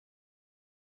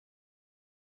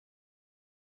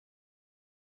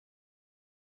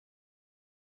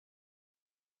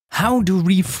How do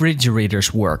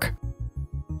refrigerators work?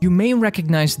 You may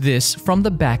recognize this from the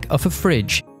back of a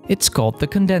fridge. It's called the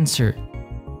condenser.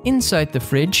 Inside the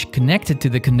fridge, connected to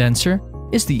the condenser,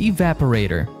 is the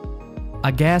evaporator.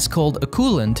 A gas called a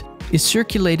coolant is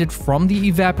circulated from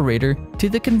the evaporator to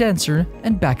the condenser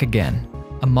and back again.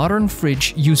 A modern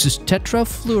fridge uses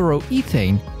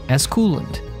tetrafluoroethane as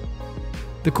coolant.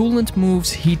 The coolant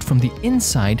moves heat from the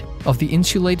inside of the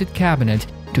insulated cabinet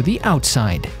to the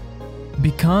outside.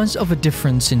 Because of a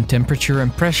difference in temperature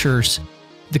and pressures,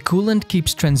 the coolant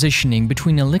keeps transitioning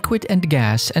between a liquid and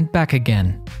gas and back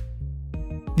again.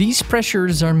 These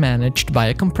pressures are managed by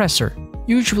a compressor,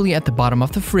 usually at the bottom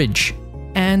of the fridge,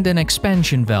 and an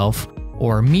expansion valve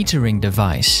or metering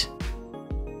device.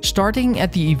 Starting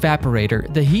at the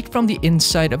evaporator, the heat from the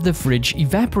inside of the fridge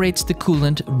evaporates the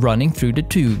coolant running through the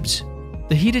tubes.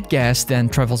 The heated gas then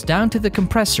travels down to the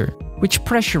compressor, which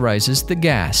pressurizes the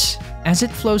gas. As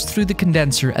it flows through the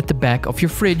condenser at the back of your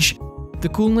fridge, the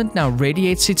coolant now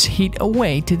radiates its heat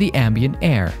away to the ambient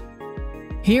air.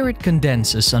 Here it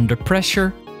condenses under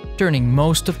pressure, turning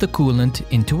most of the coolant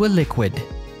into a liquid.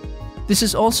 This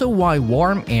is also why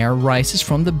warm air rises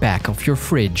from the back of your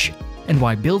fridge, and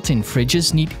why built-in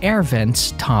fridges need air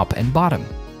vents top and bottom.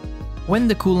 When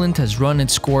the coolant has run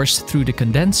its course through the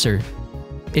condenser,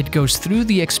 it goes through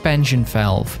the expansion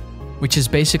valve, which is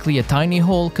basically a tiny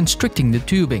hole constricting the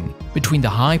tubing between the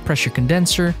high-pressure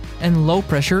condenser and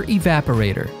low-pressure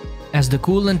evaporator. As the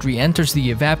coolant re-enters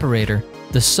the evaporator,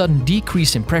 the sudden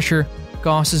decrease in pressure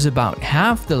causes about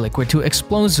half the liquid to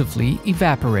explosively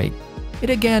evaporate. It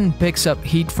again picks up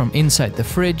heat from inside the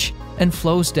fridge and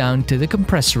flows down to the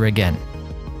compressor again.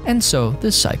 And so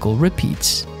the cycle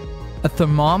repeats. A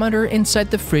thermometer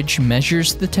inside the fridge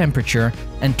measures the temperature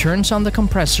and turns on the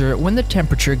compressor when the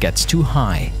temperature gets too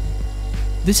high.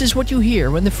 This is what you hear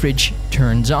when the fridge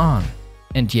turns on.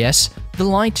 And yes, the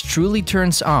light truly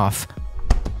turns off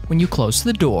when you close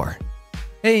the door.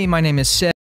 Hey, my name is Seb.